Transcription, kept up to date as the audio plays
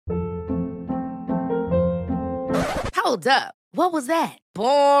Hold up. What was that?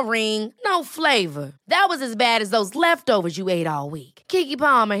 Boring. No flavor. That was as bad as those leftovers you ate all week. Keke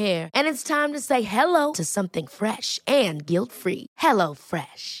Palmer here. And it's time to say hello to something fresh and guilt-free. Hello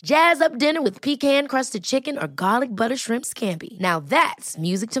Fresh. Jazz up dinner with pecan-crusted chicken or garlic butter shrimp scampi. Now that's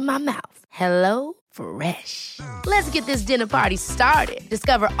music to my mouth. Hello Fresh. Let's get this dinner party started.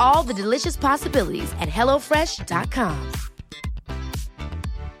 Discover all the delicious possibilities at hellofresh.com.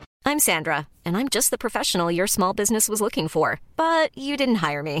 I'm Sandra, and I'm just the professional your small business was looking for. But you didn't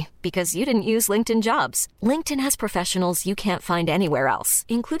hire me because you didn't use LinkedIn Jobs. LinkedIn has professionals you can't find anywhere else,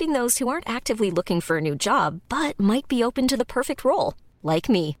 including those who aren't actively looking for a new job, but might be open to the perfect role, like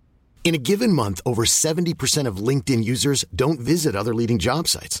me. In a given month, over 70% of LinkedIn users don't visit other leading job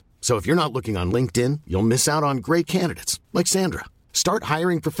sites. So if you're not looking on LinkedIn, you'll miss out on great candidates, like Sandra. Start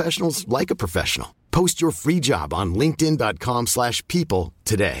hiring professionals like a professional. Post your free job on linkedin.com/people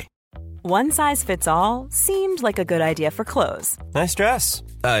today. One size fits all seemed like a good idea for clothes. Nice dress.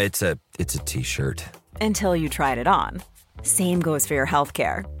 It's a t-shirt. Until you tried it on. Same goes for your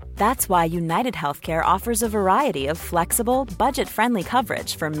healthcare. That's why United Healthcare offers a variety of flexible, budget-friendly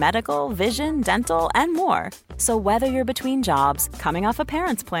coverage for medical, vision, dental, and more. So whether you're between jobs, coming off a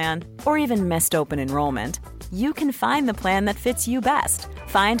parent's plan, or even missed open enrollment, you can find the plan that fits you best.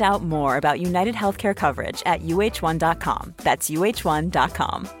 Find out more about United Healthcare coverage at uh1.com. That's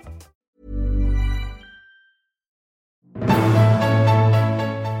uh1.com.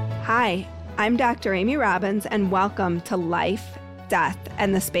 Hi, I'm Dr. Amy Robbins, and welcome to Life, Death,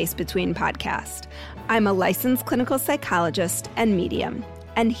 and the Space Between podcast. I'm a licensed clinical psychologist and medium,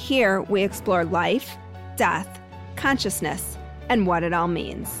 and here we explore life, death, consciousness, and what it all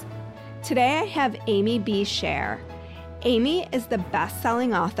means. Today I have Amy B. Scher. Amy is the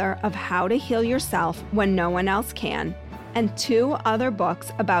best-selling author of How to Heal Yourself When No One Else Can, and 2 other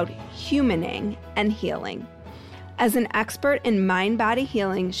books about humaning and healing. As an expert in mind-body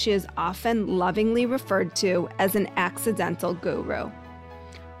healing, she is often lovingly referred to as an accidental guru.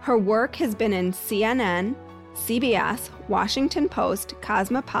 Her work has been in CNN, CBS, Washington Post,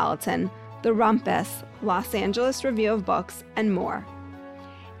 Cosmopolitan, The Rumpus, Los Angeles Review of Books, and more.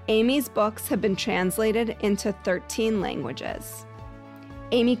 Amy's books have been translated into 13 languages.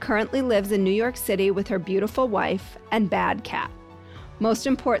 Amy currently lives in New York City with her beautiful wife and bad cat. Most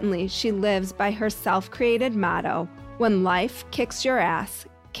importantly, she lives by her self-created motto, when life kicks your ass,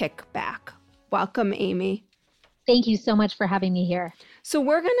 kick back. Welcome, Amy. Thank you so much for having me here. So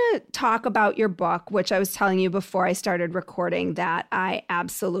we're going to talk about your book, which I was telling you before I started recording that I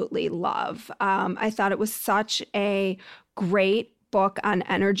absolutely love. I thought it was such a great book on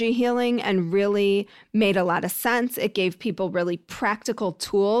energy healing and really made a lot of sense. It gave people really practical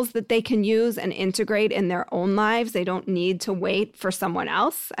tools that they can use and integrate in their own lives. They don't need to wait for someone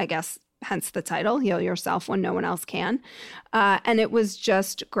else, I guess, hence the title, Heal Yourself When No One Else Can. And it was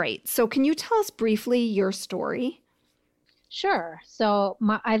just great. So can you tell us briefly your story? Sure. So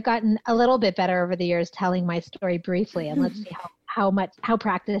I've gotten a little bit better over the years telling my story briefly, and let's see how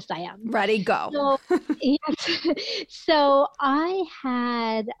practiced I am. Ready, go. So, yes. So I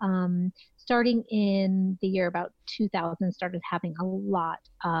had, starting in the year about 2000, started having a lot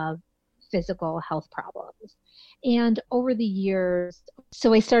of physical health problems. And over the years,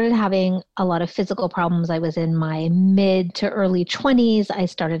 so I started having a lot of physical problems. I was in my mid to early 20s. I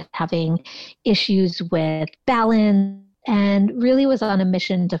started having issues with balance, and really was on a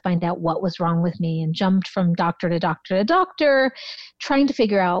mission to find out what was wrong with me, and jumped from doctor to doctor to doctor, trying to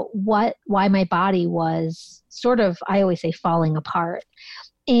figure out why my body was sort of, I always say, falling apart.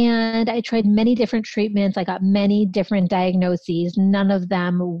 And I tried many different treatments. I got many different diagnoses, none of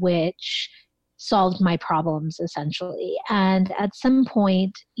them which solved my problems, essentially. And at some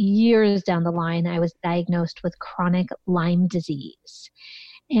point, years down the line, I was diagnosed with chronic Lyme disease.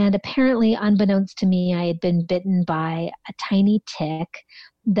 And apparently, unbeknownst to me, I had been bitten by a tiny tick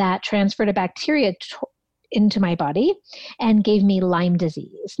that transferred a bacteria into my body and gave me Lyme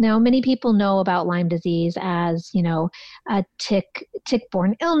disease. Now, many people know about Lyme disease as, a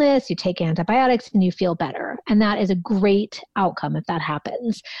tick-borne illness. You take antibiotics and you feel better. And that is a great outcome if that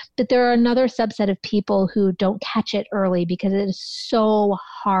happens. But there are another subset of people who don't catch it early because it is so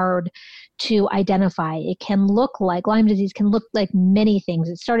hard to identify. It can look like, Lyme disease can look like many things.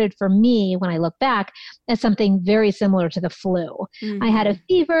 It started for me, when I look back, as something very similar to the flu. Mm-hmm. I had a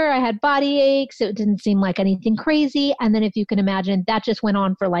fever, I had body aches, it didn't seem like anything crazy. And then if you can imagine, that just went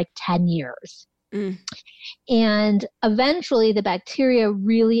on for like 10 years. And eventually the bacteria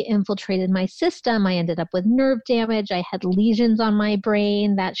really infiltrated my system. I ended up with nerve damage. I had lesions on my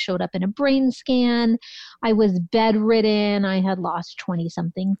brain that showed up in a brain scan. I was bedridden. I had lost 20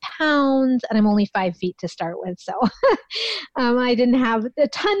 something pounds, and I'm only 5 feet to start with. So I didn't have a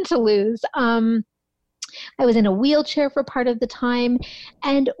ton to lose. I was in a wheelchair for part of the time.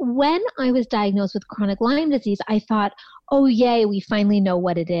 And when I was diagnosed with chronic Lyme disease, I thought, oh, yay, we finally know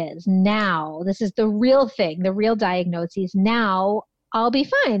what it is. Now, this is the real thing, the real diagnosis. Now I'll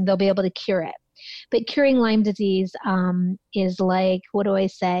be fine. They'll be able to cure it. But curing Lyme disease is like, what do I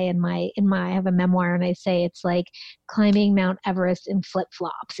say I have a memoir, and I say it's like climbing Mount Everest in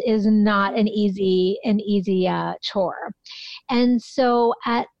flip-flops. Is not an easy chore. And so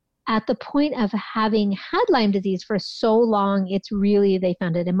at the point of having had Lyme disease for so long, it's really, they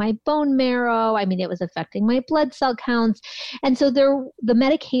found it in my bone marrow. I mean, it was affecting my blood cell counts. And so the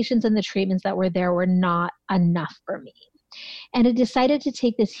medications and the treatments that were there were not enough for me. And I decided to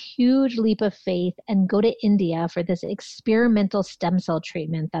take this huge leap of faith and go to India for this experimental stem cell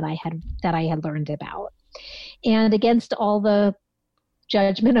treatment that I had learned about. And against all the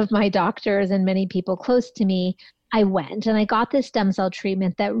judgment of my doctors and many people close to me, I went and I got this stem cell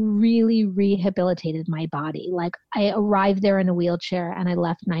treatment that really rehabilitated my body. Like, I arrived there in a wheelchair and I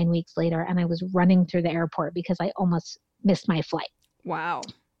left 9 weeks later, and I was running through the airport because I almost missed my flight. Wow.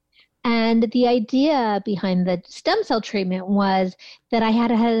 And the idea behind the stem cell treatment was that I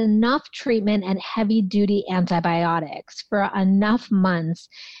had had enough treatment and heavy duty antibiotics for enough months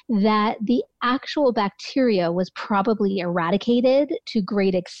that the actual bacteria was probably eradicated to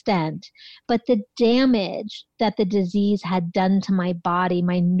great extent. But the damage that the disease had done to my body,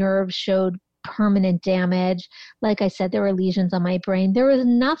 my nerves showed permanent damage. Like I said, there were lesions on my brain. There was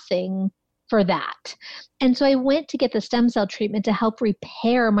nothing for that. And so I went to get the stem cell treatment to help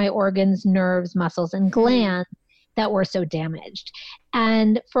repair my organs, nerves, muscles, and glands that were so damaged.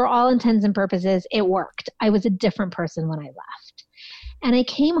 And for all intents and purposes, it worked. I was a different person when I left. And I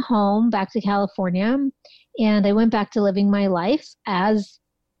came home back to California, and I went back to living my life as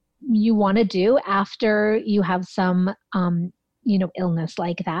you want to do after you have some, illness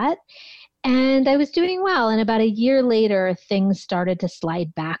like that. And I was doing well. And about a year later, things started to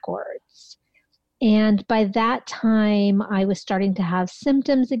slide backwards. And by that time, I was starting to have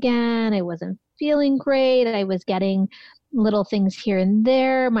symptoms again. I wasn't feeling great. I was getting little things here and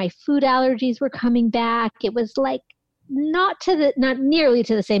there. My food allergies were coming back. It was like not nearly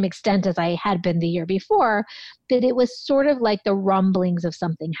to the same extent as I had been the year before, but it was sort of like the rumblings of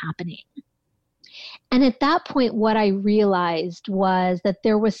something happening. And at that point, what I realized was that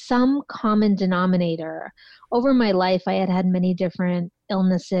there was some common denominator. Over my life, I had had many different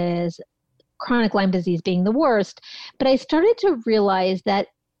illnesses, chronic Lyme disease being the worst, but I started to realize that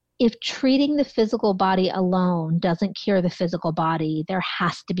if treating the physical body alone doesn't cure the physical body, there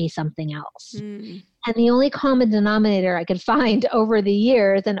has to be something else. And the only common denominator I could find over the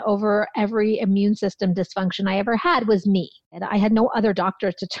years and over every immune system dysfunction I ever had was me. And I had no other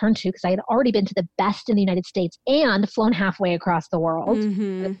doctors to turn to because I had already been to the best in the United States and flown halfway across the world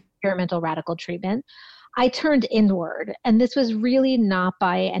with experimental radical treatment. I turned inward, and this was really not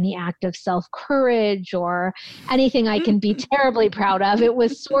by any act of self-courage or anything I can be terribly proud of. It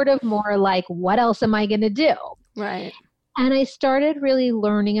was sort of more like, what else am I going to do? Right. And I started really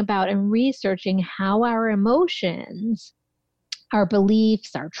learning about and researching how our emotions, our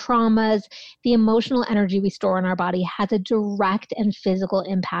beliefs, our traumas, the emotional energy we store in our body has a direct and physical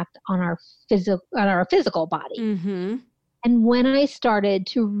impact on our physical body. Mm-hmm. And when I started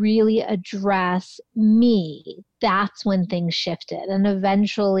to really address me, that's when things shifted. And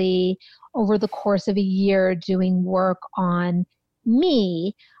eventually, over the course of a year doing work on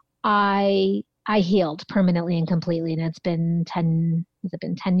me, I healed permanently and completely. And it's been 10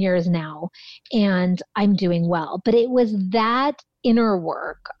 years now, and I'm doing well. But it was that inner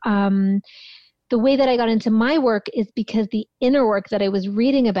work. The way that I got into my work is because the inner work that I was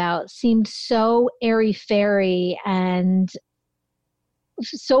reading about seemed so airy-fairy and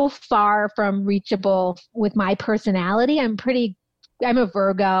so far from reachable with my personality. I'm a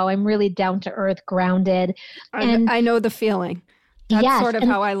Virgo. I'm really down to earth, grounded. And I know the feeling. That's yes, sort of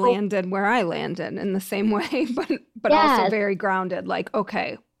how I landed where I landed in the same way, but yes. also very grounded. Like,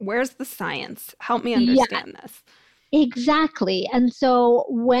 okay, where's the science? Help me understand this. Exactly. And so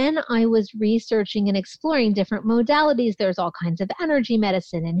when I was researching and exploring different modalities, there's all kinds of energy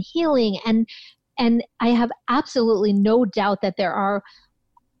medicine and healing. And I have absolutely no doubt that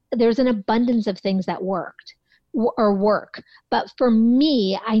there's an abundance of things that worked or work. But for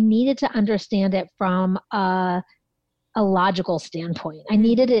me, I needed to understand it from a a logical standpoint. I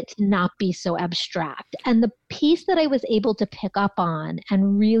needed it to not be so abstract. And the piece that I was able to pick up on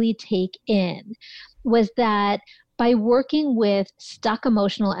and really take in was that by working with stuck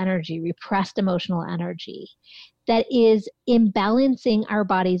emotional energy, repressed emotional energy, that is imbalancing our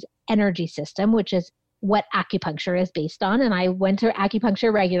body's energy system, which is what acupuncture is based on. And I went to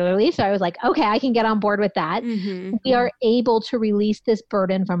acupuncture regularly. So I was like, okay, I can get on board with that. Mm-hmm. We are able to release this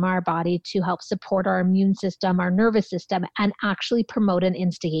burden from our body to help support our immune system, our nervous system, and actually promote and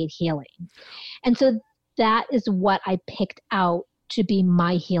instigate healing. And so that is what I picked out to be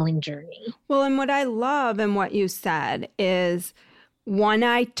my healing journey. Well, and what I love and what you said is when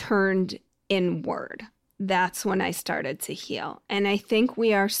I turned inward, that's when I started to heal. And I think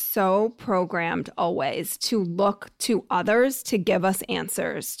we are so programmed always to look to others to give us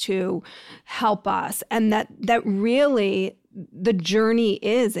answers, to help us. And that really the journey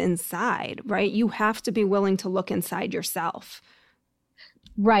is inside, right? You have to be willing to look inside yourself.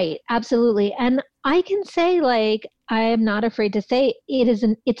 Right. Absolutely. And I can say, like, I am not afraid to say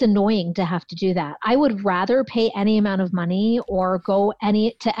it's annoying to have to do that. I would rather pay any amount of money or go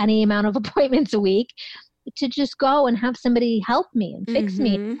to any amount of appointments a week to just go and have somebody help me and fix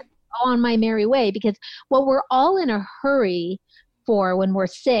me and go on my merry way. Because what we're all in a hurry for when we're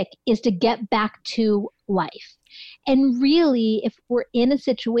sick is to get back to life. And really, if we're in a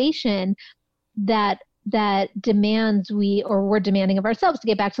situation that demands we're demanding of ourselves to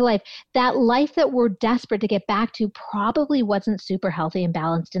get back to life, that life that we're desperate to get back to probably wasn't super healthy and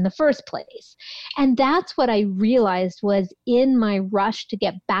balanced in the first place. And that's what I realized was in my rush to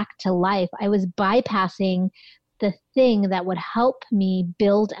get back to life, I was bypassing the thing that would help me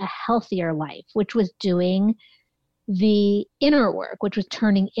build a healthier life, which was doing the inner work, which was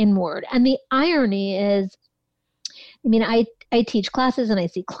turning inward. And the irony is, I mean, I teach classes and I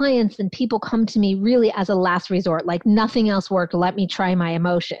see clients and people come to me really as a last resort, like nothing else worked. Let me try my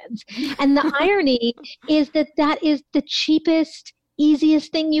emotions. And the irony is that is the cheapest,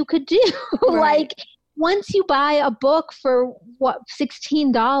 easiest thing you could do. Right. Like once you buy a book for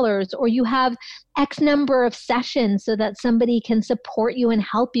 $16, or you have X number of sessions so that somebody can support you and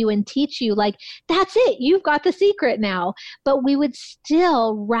help you and teach you, like that's it. You've got the secret now. But we would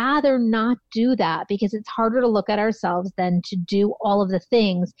still rather not do that because it's harder to look at ourselves than to do all of the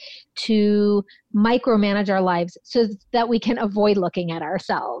things to micromanage our lives so that we can avoid looking at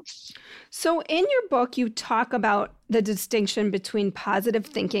ourselves. So in your book, you talk about the distinction between positive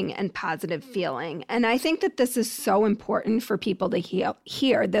thinking and positive feeling. And I think that this is so important for people to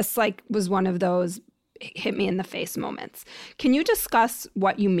hear. This was one of those hit me in the face moments. Can you discuss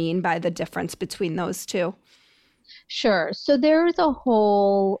what you mean by the difference between those two? Sure. So there's a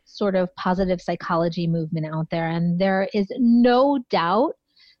whole sort of positive psychology movement out there, and there is no doubt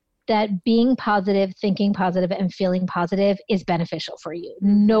that being positive, thinking positive, and feeling positive is beneficial for you.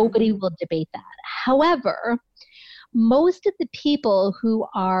 Nobody will debate that. However, most of the people who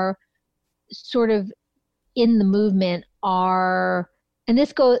are sort of in the movement are, and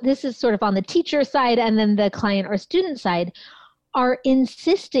this is sort of on the teacher side and then the client or student side, are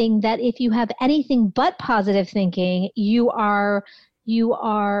insisting that if you have anything but positive thinking, you are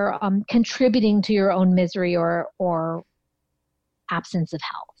contributing to your own misery or absence of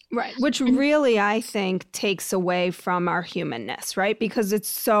health. Right. Which really, I think, takes away from our humanness, right? Because it's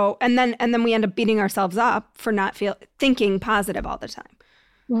so, and then we end up beating ourselves up for not thinking positive all the time.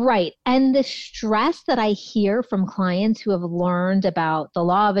 Right. And the stress that I hear from clients who have learned about the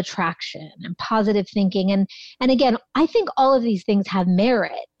law of attraction and positive thinking, and again, I think all of these things have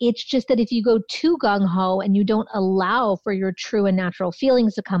merit. It's just that if you go too gung-ho and you don't allow for your true and natural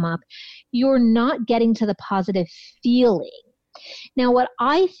feelings to come up, you're not getting to the positive feeling. Now, what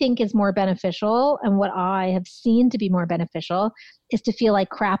I think is more beneficial and what I have seen to be more beneficial is to feel like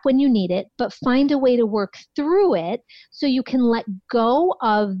crap when you need it, but find a way to work through it so you can let go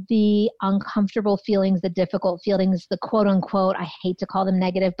of the uncomfortable feelings, the difficult feelings, the quote unquote, I hate to call them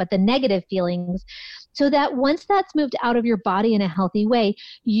negative, but the negative feelings, so that once that's moved out of your body in a healthy way,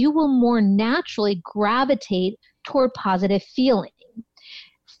 you will more naturally gravitate toward positive feeling.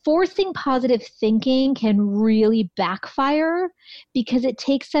 Forcing positive thinking can really backfire because it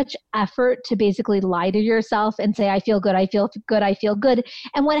takes such effort to basically lie to yourself and say, I feel good, I feel good, I feel good.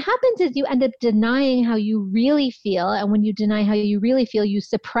 And what happens is you end up denying how you really feel. And when you deny how you really feel, you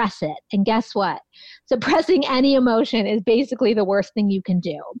suppress it. And guess what? Suppressing any emotion is basically the worst thing you can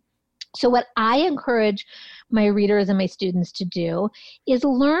do. So what I encourage my readers and my students to do is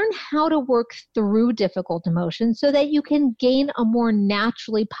learn how to work through difficult emotions so that you can gain a more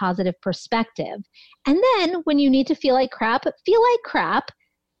naturally positive perspective. And then when you need to feel like crap,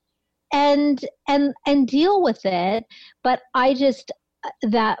 and deal with it. But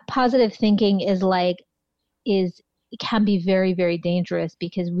that positive thinking can be very, very dangerous,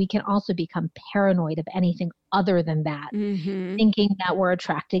 because we can also become paranoid of anything other than that, thinking that we're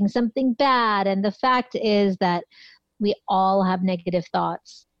attracting something bad. And the fact is that we all have negative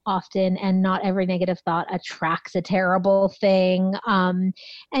thoughts often, and not every negative thought attracts a terrible thing. And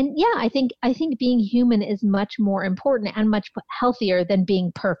yeah, I think being human is much more important and much healthier than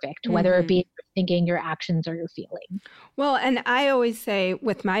being perfect, whether it be your thinking, your actions, or your feeling. Well, and I always say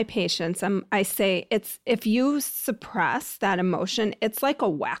with my patients, I say if you suppress that emotion, it's like a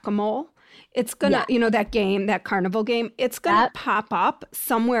whack-a-mole. It's going to, that carnival game, it's going to pop up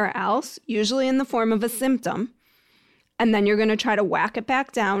somewhere else, usually in the form of a symptom. And then you're going to try to whack it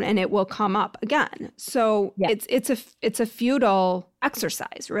back down, and it will come up again. So it's a futile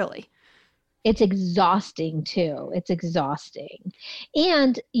exercise, really. It's exhausting too. It's exhausting.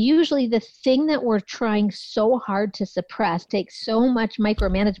 And usually the thing that we're trying so hard to suppress takes so much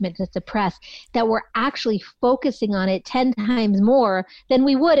micromanagement to suppress that we're actually focusing on it 10 times more than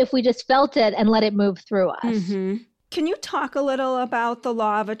we would if we just felt it and let it move through us. Mm-hmm. Can you talk a little about the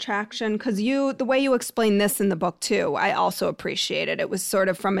law of attraction? Because the way you explain this in the book too, I also appreciated. It was sort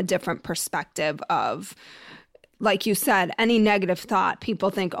of from a different perspective of, like you said, any negative thought, people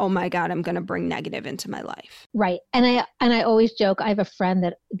think, oh my God, I'm going to bring negative into my life. Right. And I always joke, I have a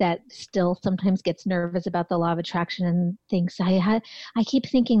friend that still sometimes gets nervous about the law of attraction and thinks, I keep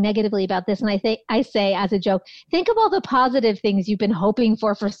thinking negatively about this. And I say as a joke, think of all the positive things you've been hoping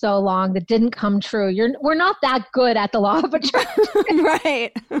for so long that didn't come true. We're not that good at the law of attraction.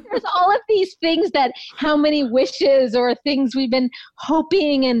 Right. There's all of these things that how many wishes or things we've been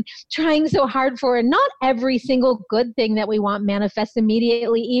hoping and trying so hard for. And not every single good thing that we want manifests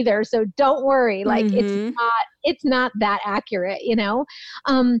immediately either. So don't worry. Like it's not that accurate,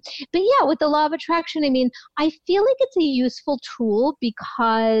 But yeah, with the law of attraction, I mean, I feel like it's a useful tool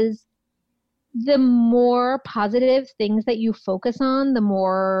because the more positive things that you focus on, the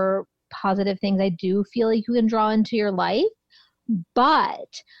more positive things I do feel like you can draw into your life.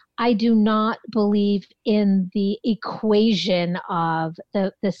 But I do not believe in the equation of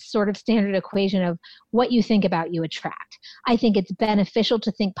the sort of standard equation of what you think about, you attract. I think it's beneficial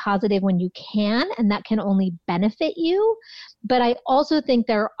to think positive when you can, and that can only benefit you. But I also think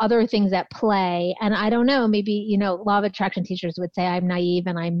there are other things at play. And I don't know, maybe, law of attraction teachers would say I'm naive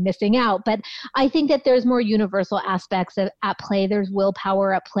and I'm missing out. But I think that there's more universal aspects at play. There's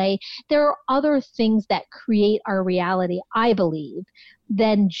willpower at play. There are other things that create our reality, I believe,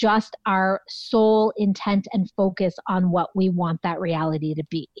 than just our sole intent and focus on what we want that reality to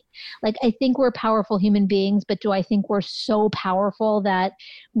be. Like, I think we're powerful human beings, but do I think we're so powerful that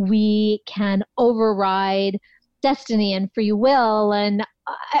we can override destiny and free will? And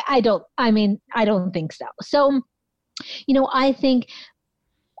I don't think so. So, I think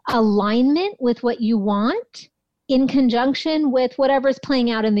alignment with what you want in conjunction with whatever's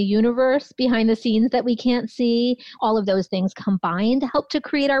playing out in the universe behind the scenes that we can't see, all of those things combined help to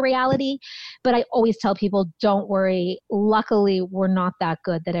create our reality. But I always tell people, don't worry. Luckily, we're not that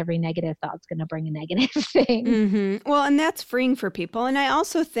good that every negative thought's going to bring a negative thing. Mm-hmm. Well, and that's freeing for people. And I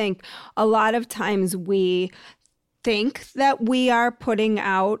also think a lot of times we think that we are putting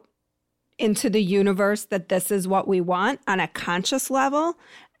out into the universe that this is what we want on a conscious level.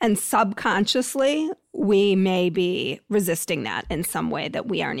 And subconsciously, we may be resisting that in some way that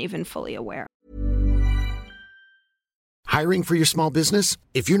we aren't even fully aware. Hiring for your small business?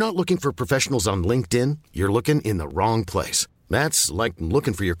 If you're not looking for professionals on LinkedIn, you're looking in the wrong place. That's like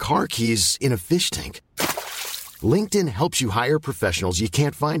looking for your car keys in a fish tank. LinkedIn helps you hire professionals you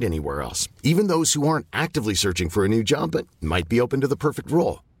can't find anywhere else, even those who aren't actively searching for a new job but might be open to the perfect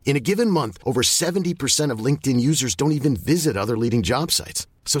role. In a given month, over 70% of LinkedIn users don't even visit other leading job sites.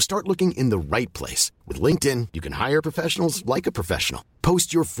 So start looking in the right place. With LinkedIn, you can hire professionals like a professional.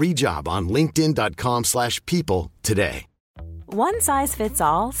 Post your free job on linkedin.com/people today. One size fits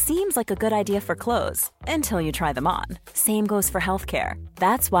all seems like a good idea for clothes until you try them on. Same goes for healthcare.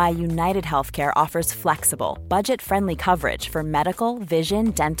 That's why United Healthcare offers flexible, budget-friendly coverage for medical,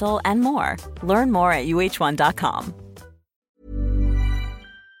 vision, dental, and more. Learn more at uh1.com.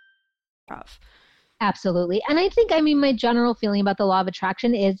 Absolutely. And I think, my general feeling about the law of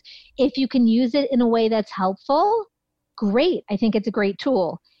attraction is if you can use it in a way that's helpful, great. I think it's a great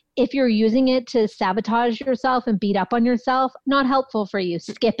tool. If you're using it to sabotage yourself and beat up on yourself, not helpful for you.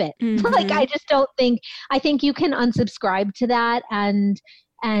 Skip it. Mm-hmm. I think you can unsubscribe to that and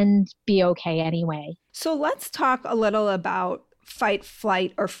be okay anyway. So let's talk a little about fight,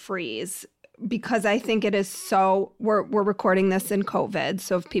 flight, or freeze. because I think it is so, we're recording this in COVID.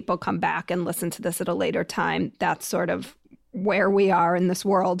 So if people come back and listen to this at a later time, that's sort of where we are in this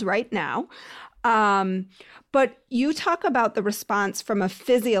world right now. But you talk about the response from a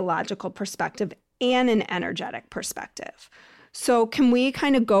physiological perspective and an energetic perspective. So can we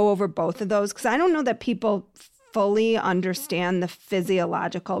kind of go over both of those? Because I don't know that people fully understand the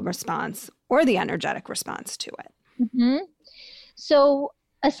physiological response or the energetic response to it. Mm-hmm. So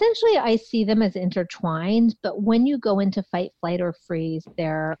essentially, I see them as intertwined, but when you go into fight, flight, or freeze,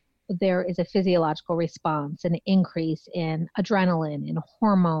 there is a physiological response, an increase in adrenaline, in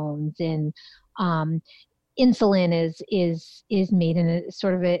hormones, in insulin is made in a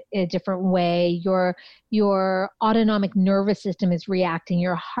sort of a different way. Your autonomic nervous system is reacting.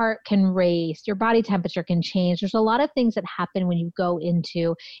 Your heart can race. Your body temperature can change. There's a lot of things that happen when you go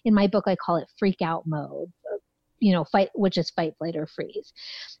into, in my book, I call it freak out mode, fight, which is fight, flight, or freeze.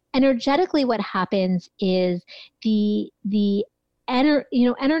 Energetically, what happens is the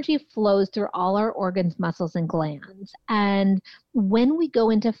energy flows through all our organs, muscles, and glands. And when we go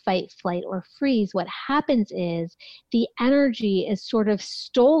into fight, flight, or freeze, what happens is the energy is sort of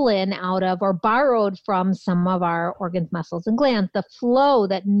stolen out of or borrowed from some of our organs, muscles, and glands. The flow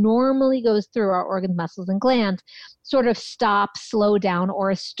that normally goes through our organs, muscles, and glands sort of stops, slow down,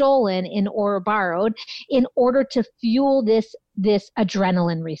 or is stolen or borrowed in order to fuel this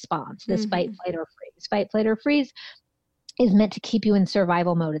adrenaline response, this fight, flight, or freeze. Fight, flight, or freeze is meant to keep you in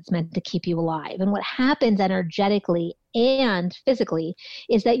survival mode. It's meant to keep you alive. And what happens energetically and physically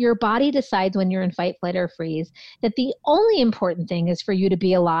is that your body decides when you're in fight, flight, or freeze that the only important thing is for you to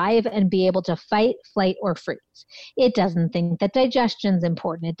be alive and be able to fight, flight, or freeze. It doesn't think that digestion's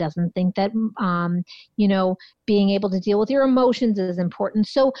important. It doesn't think that, being able to deal with your emotions is important.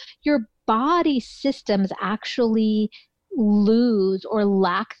 So your body systems actually lose or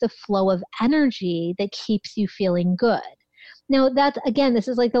lack the flow of energy that keeps you feeling good. Now, this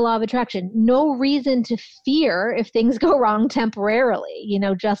is like the law of attraction. No reason to fear if things go wrong temporarily,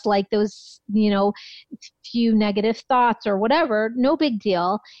 just like those, few negative thoughts or whatever, no big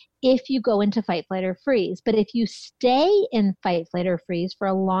deal if you go into fight, flight, or freeze. But if you stay in fight, flight, or freeze for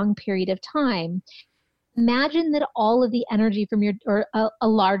a long period of time, imagine that all of the energy from a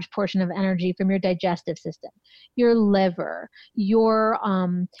large portion of energy from your digestive system, your liver, your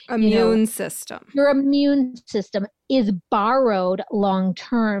immune system is borrowed long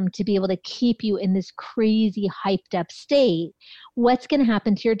term to be able to keep you in this crazy hyped up state. What's going to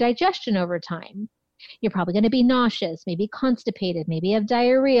happen to your digestion over time? You're probably going to be nauseous, maybe constipated, maybe have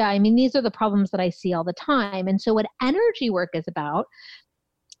diarrhea. I mean, these are the problems that I see all the time. And so what energy work is about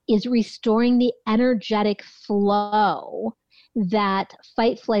is restoring the energetic flow that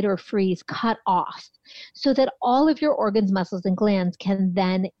fight, flight, or freeze cut off so that all of your organs, muscles, and glands can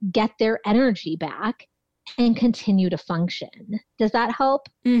then get their energy back and continue to function. Does that help?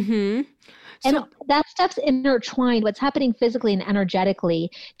 Mm-hmm. And that stuff's intertwined. What's happening physically and energetically,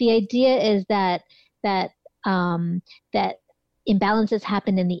 the idea is that imbalances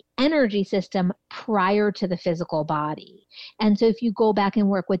happen in the energy system prior to the physical body. And so if you go back and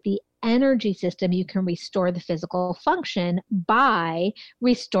work with the energy system, you can restore the physical function by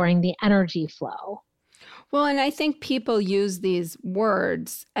restoring the energy flow. Well, and I think people use these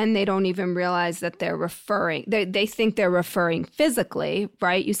words and they don't even realize that they're referring, they think they're referring physically,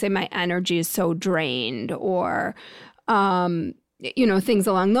 right? You say my energy is so drained or, things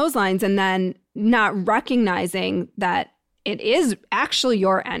along those lines, and then not recognizing that it is actually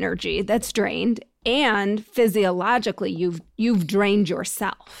your energy that's drained, and physiologically you've drained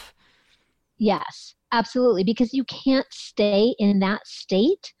yourself. Yes, absolutely. Because you can't stay in that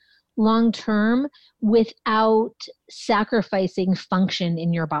state long term without sacrificing function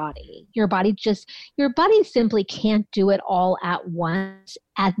in your body. Your body simply can't do it all at once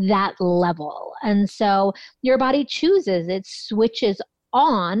at that level. And so your body chooses, it switches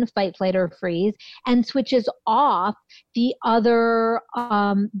on fight, flight, or freeze and switches off the other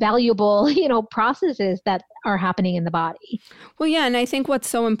valuable, processes that are happening in the body. Well, yeah. And I think what's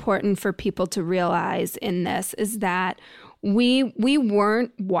so important for people to realize in this is that we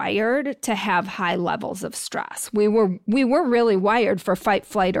weren't wired to have high levels of stress. We were really wired for fight,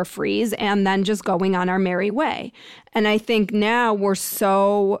 flight, or freeze, and then just going on our merry way. And I think now we're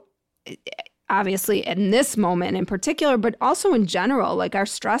so, obviously in this moment in particular, but also in general, like our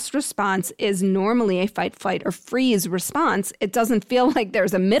stress response is normally a fight, flight, or freeze response. It doesn't feel like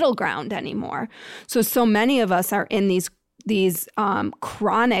there's a middle ground anymore. So many of us are in these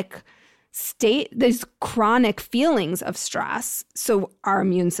chronic these chronic feelings of stress. So our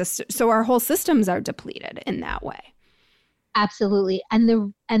immune system, so our whole systems are depleted in that way. Absolutely. And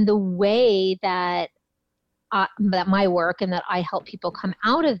the way that my work and that I help people come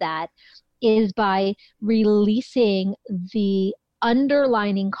out of that is by releasing the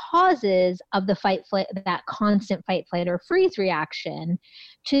underlining causes of the that constant fight, flight, or freeze reaction,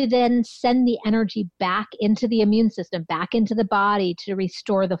 to then send the energy back into the immune system, back into the body to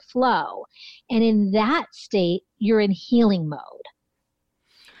restore the flow. And in that state, you're in healing mode.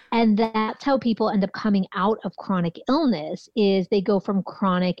 And that's how people end up coming out of chronic illness, is they go from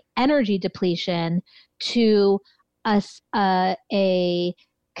chronic energy depletion to a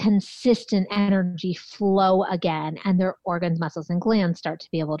consistent energy flow again, and their organs, muscles, and glands start to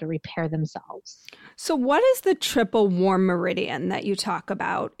be able to repair themselves. So what is the triple warm meridian that you talk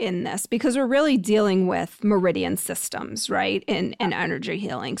about in this? Because we're really dealing with meridian systems, right, in energy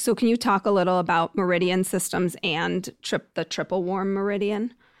healing. So can you talk a little about meridian systems and the triple warm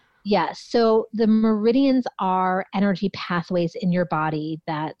meridian? Yes. So the meridians are energy pathways in your body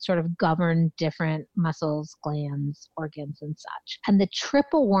that sort of govern different muscles, glands, organs, and such. And the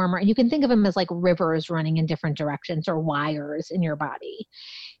triple warmer, and you can think of them as like rivers running in different directions or wires in your body.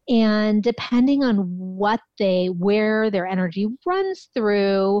 And depending on where their energy runs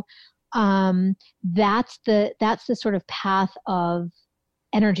through, that's the sort of path of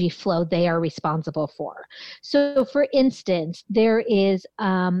energy flow they are responsible for. So for instance, there is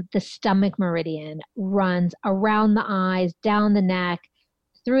the stomach meridian, runs around the eyes, down the neck,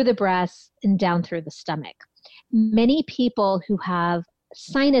 through the breasts, and down through the stomach. Many people who have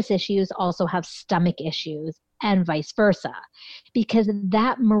sinus issues also have stomach issues, and vice versa, because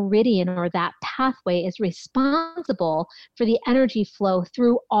that meridian or that pathway is responsible for the energy flow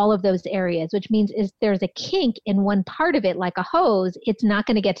through all of those areas, which means if there's a kink in one part of it, like a hose, it's not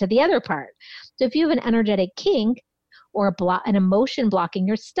going to get to the other part. So if you have an energetic kink or an emotion blocking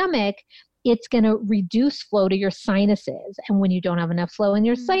your stomach, it's going to reduce flow to your sinuses. And when you don't have enough flow in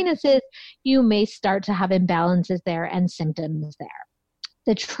your sinuses, you may start to have imbalances there and symptoms there.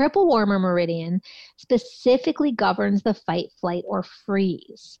 The triple warmer meridian specifically governs the fight, flight, or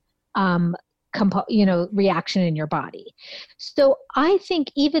freeze reaction in your body. So I think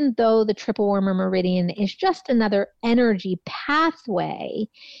even though the triple warmer meridian is just another energy pathway,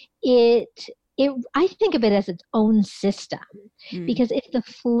 I think of it as its own system, because if the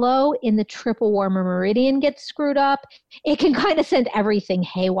flow in the triple warmer meridian gets screwed up, it can kind of send everything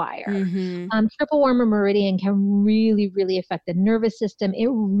haywire. Triple warmer meridian can really, really affect the nervous system. It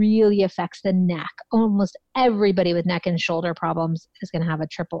really affects the neck. Almost everybody with neck and shoulder problems is going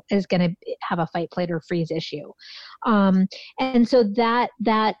to have a fight, flight, or freeze issue. And so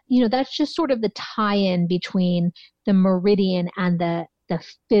that's just sort of the tie-in between the meridian and the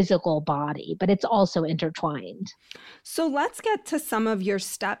physical body, but it's also intertwined. So let's get to some of your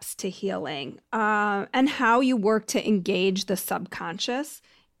steps to healing and how you work to engage the subconscious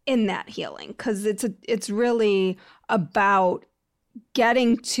in that healing, because it's really about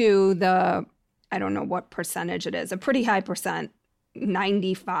getting to the, I don't know what percentage it is, a pretty high percent,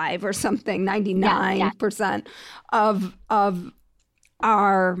 95 or something, 99% of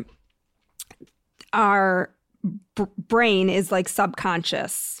our brain is like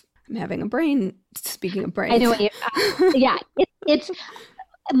subconscious. I'm having a brain, speaking of brains. I know what it's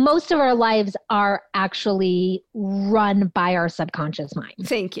most of our lives are actually run by our subconscious mind.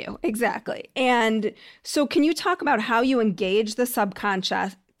 Thank you. Exactly. And so can you talk about how you engage the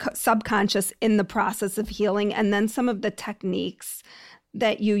subconscious in the process of healing, and then some of the techniques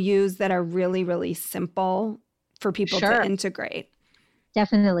that you use that are really, really simple for people to integrate?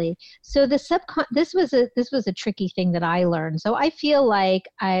 Definitely. So this was a tricky thing that I learned. So I feel like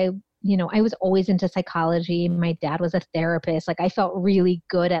I was always into psychology. My dad was a therapist. Like I felt really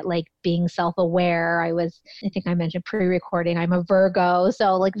good at like being self-aware. I think I mentioned pre-recording, I'm a Virgo.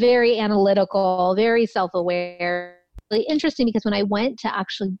 So like very analytical, very self-aware. Really interesting, because when I went to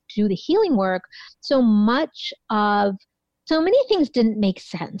actually do the healing work, so many things didn't make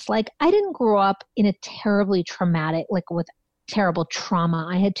sense. Like I didn't grow up in a terribly traumatic, like with terrible trauma.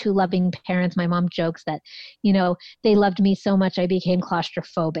 I had two loving parents. My mom jokes that, they loved me so much I became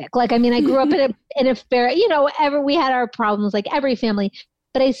claustrophobic. Like, I mean, I grew up in a fair, we had our problems like every family,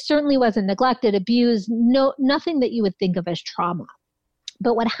 but I certainly wasn't neglected, abused, nothing that you would think of as trauma.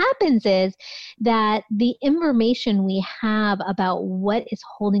 But what happens is that the information we have about what is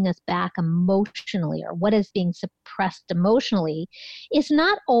holding us back emotionally or what is being suppressed emotionally is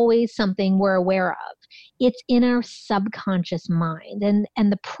not always something we're aware of. It's in our subconscious mind.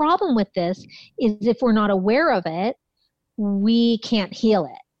 And the problem with this is if we're not aware of it, we can't heal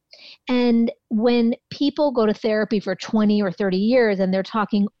it. And when people go to therapy for 20 or 30 years and they're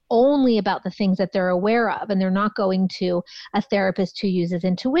talking only about the things that they're aware of, and they're not going to a therapist who uses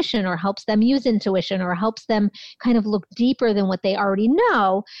intuition or helps them use intuition or helps them kind of look deeper than what they already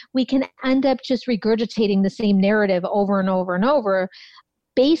know, we can end up just regurgitating the same narrative over and over and over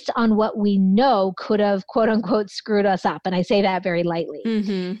based on what we know could have, quote unquote, screwed us up. And I say that very lightly.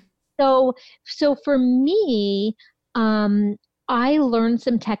 Mm-hmm. So for me, I learned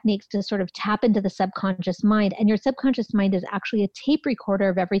some techniques to sort of tap into the subconscious mind. And your subconscious mind is actually a tape recorder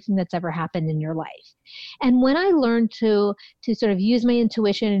of everything that's ever happened in your life. And when I learned to sort of use my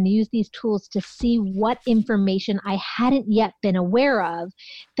intuition and use these tools to see what information I hadn't yet been aware of,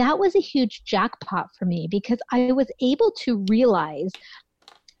 that was a huge jackpot for me, because I was able to realize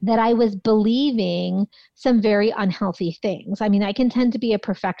that I was believing some very unhealthy things. I mean, I can tend to be a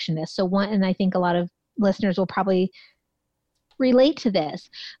perfectionist. And I think a lot of listeners will probably relate to this.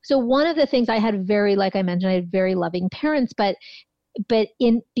 So one of the things I had like I mentioned, I had very loving parents, but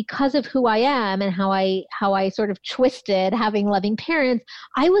because of who I am and how I sort of twisted having loving parents,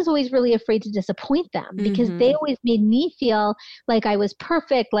 I was always really afraid to disappoint them, because they always made me feel like I was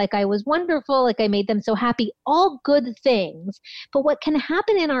perfect, like I was wonderful, like I made them so happy, all good things. But what can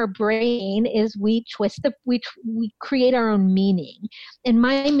happen in our brain is we create our own meaning. And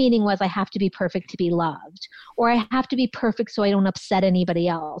my meaning was I have to be perfect to be loved, or I have to be perfect so I don't upset anybody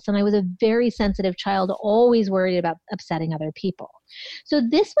else. And I was a very sensitive child, always worried about upsetting other people. So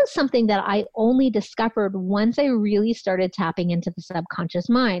this was something that I only discovered once I really started tapping into the subconscious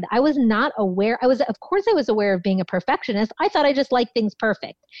mind. I was not aware. Of course I was aware of being a perfectionist. I thought I just liked things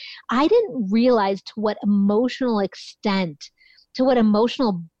perfect. I didn't realize to what emotional extent, to what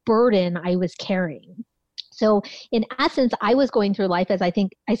emotional burden I was carrying. So in essence, I was going through life, as I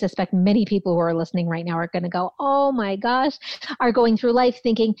suspect many people who are listening right now are going to go, oh my gosh, are going through life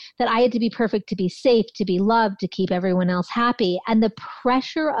thinking that I had to be perfect to be safe, to be loved, to keep everyone else happy. And the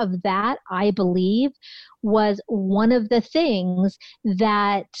pressure of that, I believe, was one of the things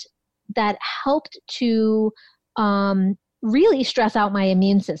that helped to really stress out my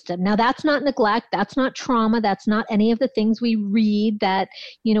immune system. Now, that's not neglect. That's not trauma. That's not any of the things we read that,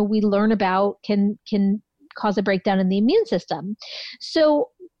 we learn about can cause a breakdown in the immune system. So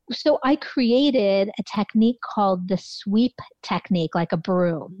I created a technique called the sweep technique, like a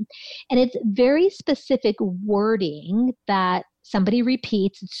broom. And it's very specific wording that somebody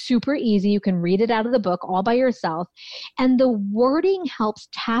repeats. It's super easy. You can read it out of the book all by yourself. And the wording helps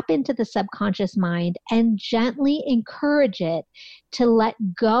tap into the subconscious mind and gently encourage it to let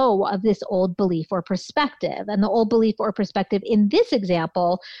go of this old belief or perspective. And the old belief or perspective in this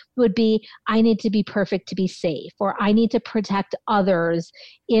example would be, I need to be perfect to be safe, or I need to protect others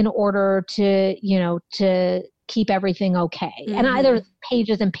in order to keep everything okay. Mm-hmm. And there's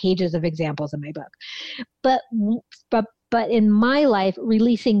pages and pages of examples in my book. But in my life,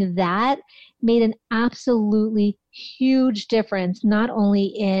 releasing that made an absolutely huge difference, not only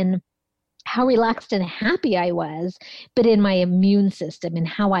in how relaxed and happy I was, but in my immune system and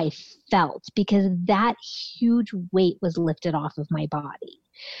how I felt, because that huge weight was lifted off of my body.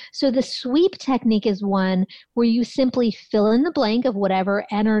 So the sweep technique is one where you simply fill in the blank of whatever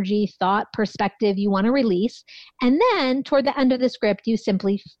energy, thought, perspective you want to release. And then toward the end of the script, you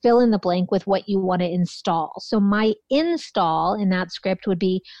simply fill in the blank with what you want to install. So my install in that script would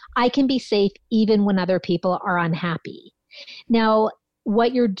be, I can be safe even when other people are unhappy. Now,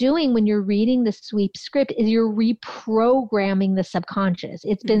 what you're doing when you're reading the sweep script is you're reprogramming the subconscious.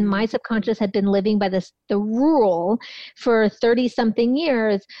 It's been, my subconscious had been living by the rule for 30 something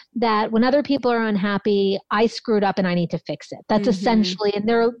years that when other people are unhappy, I screwed up and I need to fix it. That's essentially, and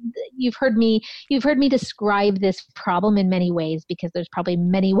you've heard me describe this problem in many ways, because there's probably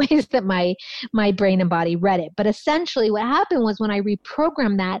many ways that my brain and body read it. But essentially what happened was, when I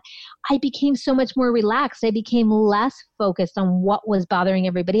reprogrammed that, I became so much more relaxed. I became less focused on what was bothering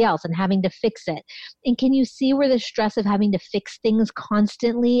everybody else and having to fix it. And can you see where the stress of having to fix things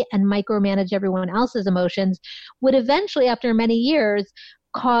constantly and micromanage everyone else's emotions would eventually, after many years,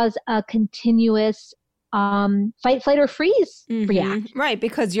 cause a continuous fight, flight, or freeze reaction? Right,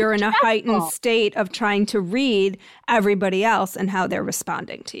 because you're in a heightened state of trying to read everybody else and how they're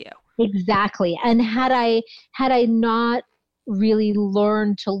responding to you. Exactly. And had I not really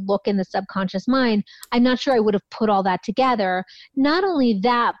learned to look in the subconscious mind, I'm not sure I would have put all that together. Not only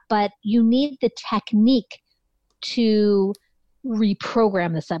that, but you need the technique to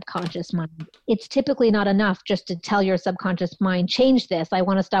reprogram the subconscious mind. It's typically not enough just to tell your subconscious mind, change this. I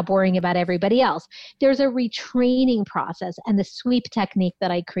want to stop worrying about everybody else. There's a retraining process. And the sweep technique that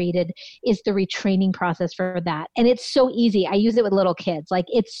I created is the retraining process for that. And it's so easy. I use it with little kids. Like,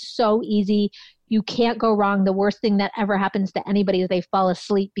 it's so easy. You can't go wrong. The worst thing that ever happens to anybody is they fall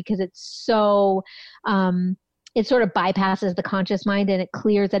asleep, because it's so, it sort of bypasses the conscious mind and it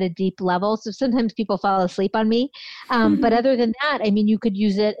clears at a deep level. So sometimes people fall asleep on me. But other than that, I mean, you could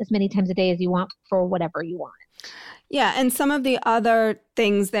use it as many times a day as you want for whatever you want. Yeah. And some of the other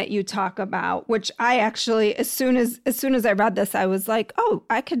things that you talk about, which I actually, as soon as I read this, I was like, oh,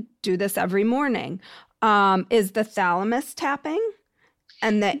 I could do this every morning, is the thalamus tapping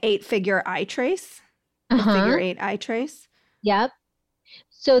and the 8-figure eye trace, the figure 8 eye trace. Yep.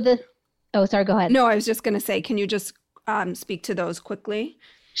 So oh, sorry, go ahead. No, I was just going to say, can you just speak to those quickly?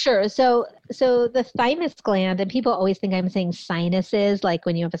 Sure. So the thymus gland, and people always think I'm saying sinuses, like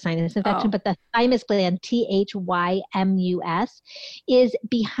when you have a sinus infection, but the thymus gland, THYMUS, is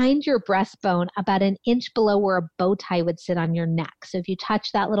behind your breastbone, about an inch below where a bow tie would sit on your neck. So if you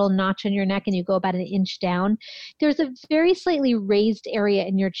touch that little notch on your neck and you go about an inch down, there's a very slightly raised area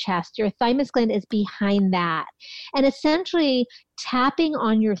in your chest. Your thymus gland is behind that. And essentially, tapping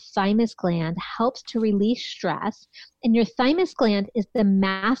on your thymus gland helps to release stress. And your thymus gland is the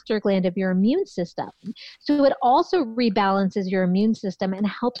master gland of your immune system. So it also rebalances your immune system and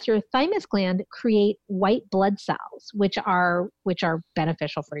helps your thymus gland create white blood cells, which are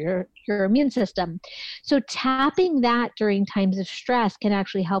beneficial for your immune system. So tapping that during times of stress can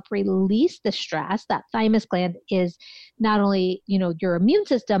actually help release the stress. That thymus gland is not only, your immune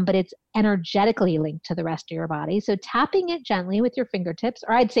system, but it's energetically linked to the rest of your body. So tapping it gently with your fingertips,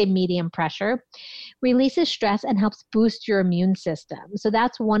 or I'd say medium pressure, releases stress and helps boost your immune system. So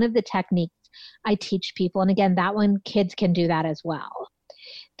that's one of the techniques I teach people. And again, that one, kids can do that as well.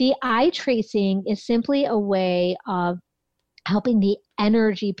 The eye tracing is simply a way of helping the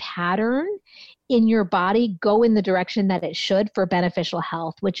energy pattern in your body go in the direction that it should for beneficial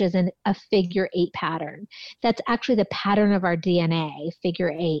health, which is a figure 8 pattern. That's actually the pattern of our DNA,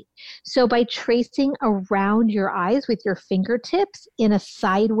 figure 8. So by tracing around your eyes with your fingertips in a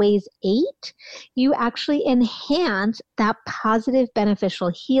sideways 8, you actually enhance that positive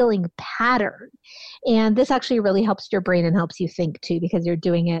beneficial healing pattern. And this actually really helps your brain and helps you think too, because you're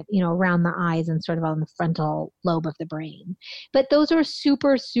doing it, around the eyes and sort of on the frontal lobe of the brain. But those are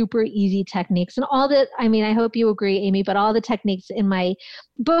super, super easy techniques. And all that, I hope you agree, Amy, but all the techniques in my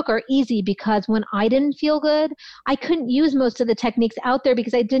book are easy, because when I didn't feel good, I couldn't use most of the techniques out there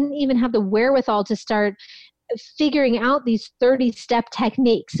because I didn't even have the wherewithal to start figuring out these 30-step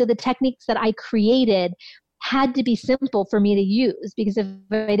techniques. So the techniques that I created had to be simple for me to use, because if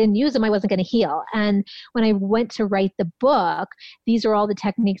I didn't use them, I wasn't going to heal. And when I went to write the book, these are all the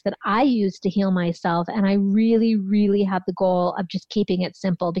techniques that I used to heal myself. And I really, really had the goal of just keeping it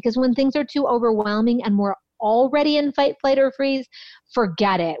simple, because when things are too overwhelming and we're already in fight, flight, or freeze,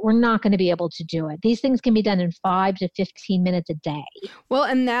 forget it. We're not going to be able to do it. These things can be done in 5 to 15 minutes a day. Well,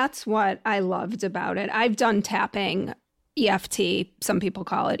 and that's what I loved about it. I've done tapping, EFT, some people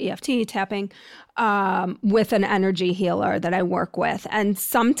call it EFT tapping, with an energy healer that I work with. And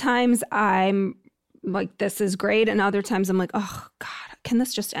sometimes I'm like, this is great. And other times I'm like, oh God, can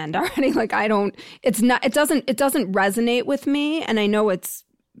this just end already? Like, it doesn't resonate with me. And I know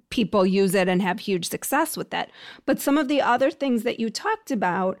people use it and have huge success with it. But some of the other things that you talked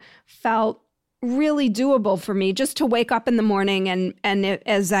about felt really doable for me, just to wake up in the morning and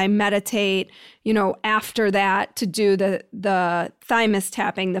as I meditate, after that, to do the thymus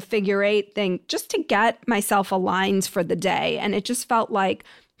tapping, the figure 8 thing, just to get myself aligned for the day. And it just felt like,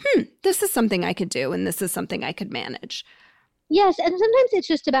 this is something I could do, and this is something I could manage. Yes, and sometimes it's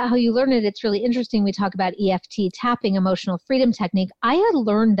just about how you learn it. It's really interesting. We talk about EFT, tapping, emotional freedom technique. I had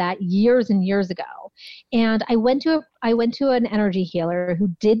learned that years and years ago. And I went to an energy healer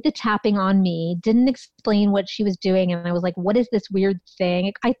who did the tapping on me, didn't explain what she was doing. And I was like, what is this weird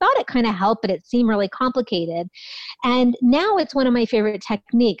thing? I thought it kind of helped, but it seemed really complicated. And now it's one of my favorite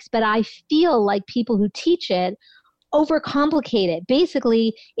techniques, but I feel like people who teach it overcomplicate it.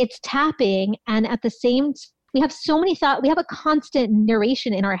 Basically, it's tapping, and at the same we have so many thoughts. We have a constant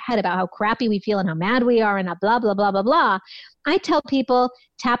narration in our head about how crappy we feel and how mad we are and blah, blah, blah, blah, blah. I tell people,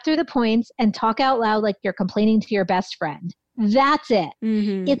 tap through the points and talk out loud like you're complaining to your best friend. That's it.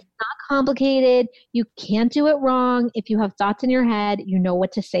 Mm-hmm. It's not complicated. You can't do it wrong. If you have thoughts in your head, you know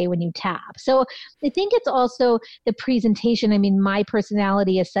what to say when you tap. So I think it's also the presentation. My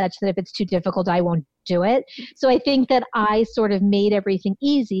personality is such that if it's too difficult, I won't do it. So I think that I sort of made everything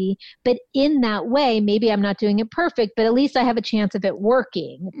easy, but in that way, maybe I'm not doing it perfect, but at least I have a chance of it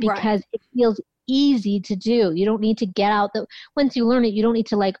working because it feels easy to do. You don't need to get out once you learn it, you don't need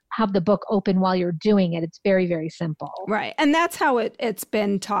to like have the book open while you're doing it. It's very, very simple. Right. And that's how it's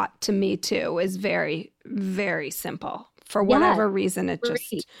been taught to me too, is very, very simple. For whatever reason, it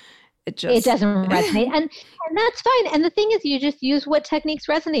doesn't resonate. And that's fine. And the thing is, you just use what techniques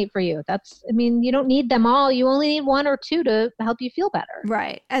resonate for you. You don't need them all. You only need one or two to help you feel better.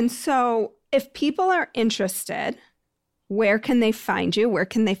 Right. And so if people are interested, where can they find you? Where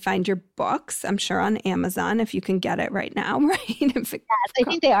can they find your books? I'm sure on Amazon, if you can get it right now, right? Yes, I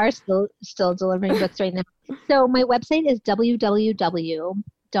think they are still delivering books right now. So my website is www.amy,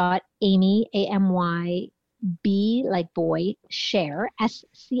 A-M-Y-B, like boy, Scher,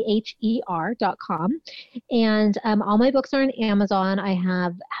 SCHER.com. And all my books are on Amazon. I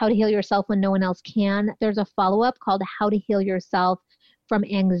have How to Heal Yourself When No One Else Can. There's a follow-up called How to Heal Yourself from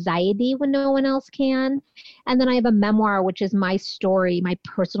Anxiety When No One Else Can. And then I have a memoir, which is my story, my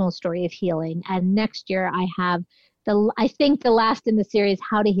personal story of healing. And next year I have I think the last in the series,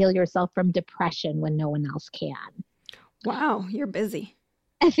 How to Heal Yourself from Depression When No One Else Can. Wow, you're busy.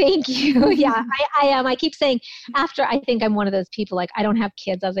 Thank you. Yeah, I am. I keep saying I think I'm one of those people, like I don't have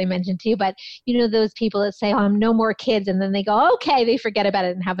kids, as I mentioned to you, but those people that say, no more kids. And then they go, okay, they forget about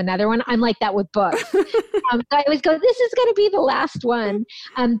it and have another one. I'm like that with books. So I always go, this is going to be the last one.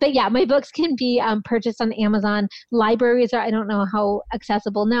 But yeah, my books can be purchased on Amazon. Libraries I don't know how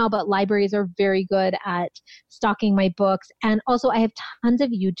accessible now, but libraries are very good at stocking my books. And also I have tons of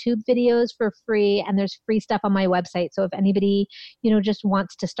YouTube videos for free, and there's free stuff on my website. So if anybody, just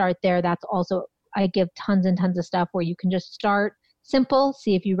wants to start there, that's also, I give tons and tons of stuff where you can just start simple,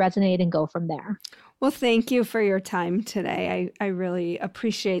 see if you resonate, and go from there. Well, thank you for your time today. I really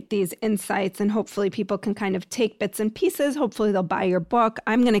appreciate these insights, and hopefully people can kind of take bits and pieces. Hopefully they'll buy your book.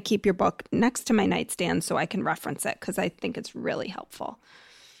 I'm going to keep your book next to my nightstand so I can reference it because I think it's really helpful.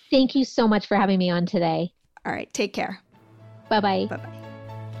 Thank you so much for having me on today. All right, take care. Bye-bye. Bye-bye.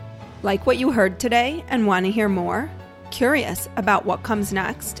 Like what you heard today and want to hear more? Curious about what comes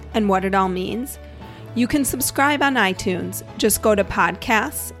next and what it all means? You can subscribe on iTunes. Just go to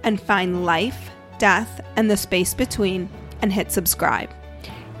podcasts and find Life, Death, and the Space Between and hit subscribe.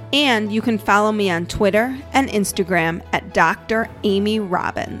 And you can follow me on Twitter and Instagram at Dr. Amy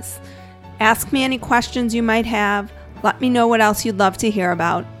Robbins. Ask me any questions you might have, let me know what else you'd love to hear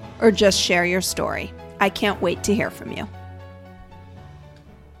about, or just share your story. I can't wait to hear from you.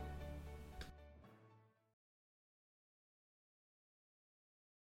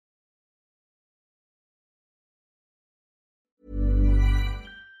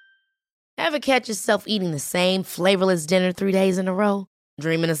 Ever catch yourself eating the same flavorless dinner 3 days in a row?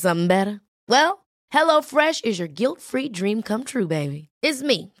 Dreaming of something better? Well, HelloFresh is your guilt-free dream come true, baby. It's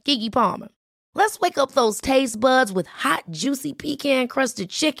me, Keke Palmer. Let's wake up those taste buds with hot, juicy pecan-crusted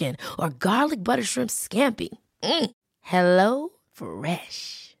chicken or garlic butter shrimp scampi. Hello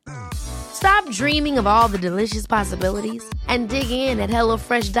Fresh. Stop dreaming of all the delicious possibilities and dig in at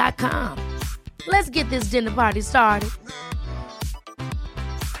HelloFresh.com. Let's get this dinner party started.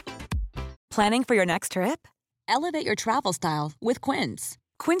 Planning for your next trip? Elevate your travel style with Quince.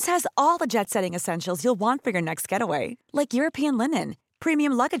 Quince has all the jet-setting essentials you'll want for your next getaway, like European linen,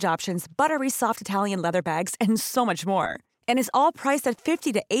 premium luggage options, buttery soft Italian leather bags, and so much more. And is all priced at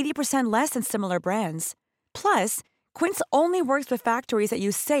 50 to 80% less than similar brands. Plus, Quince only works with factories that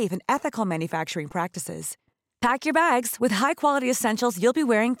use safe and ethical manufacturing practices. Pack your bags with high-quality essentials you'll be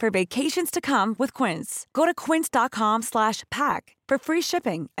wearing for vacations to come with Quince. Go to quince.com/pack for free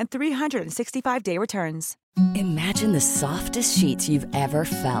shipping and 365-day returns. Imagine the softest sheets you've ever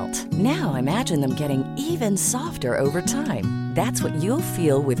felt. Now imagine them getting even softer over time. That's what you'll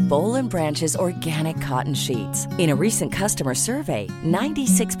feel with Boll & Branch's organic cotton sheets. In a recent customer survey,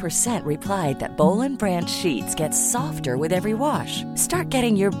 96% replied that Boll & Branch sheets get softer with every wash. Start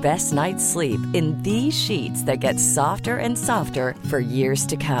getting your best night's sleep in these sheets that get softer and softer for years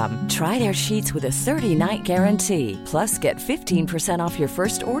to come. Try their sheets with a 30-night guarantee. Plus, get 15% off your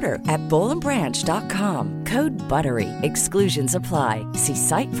first order at bollandbranch.com. Code BUTTERY. Exclusions apply. See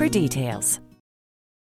site for details.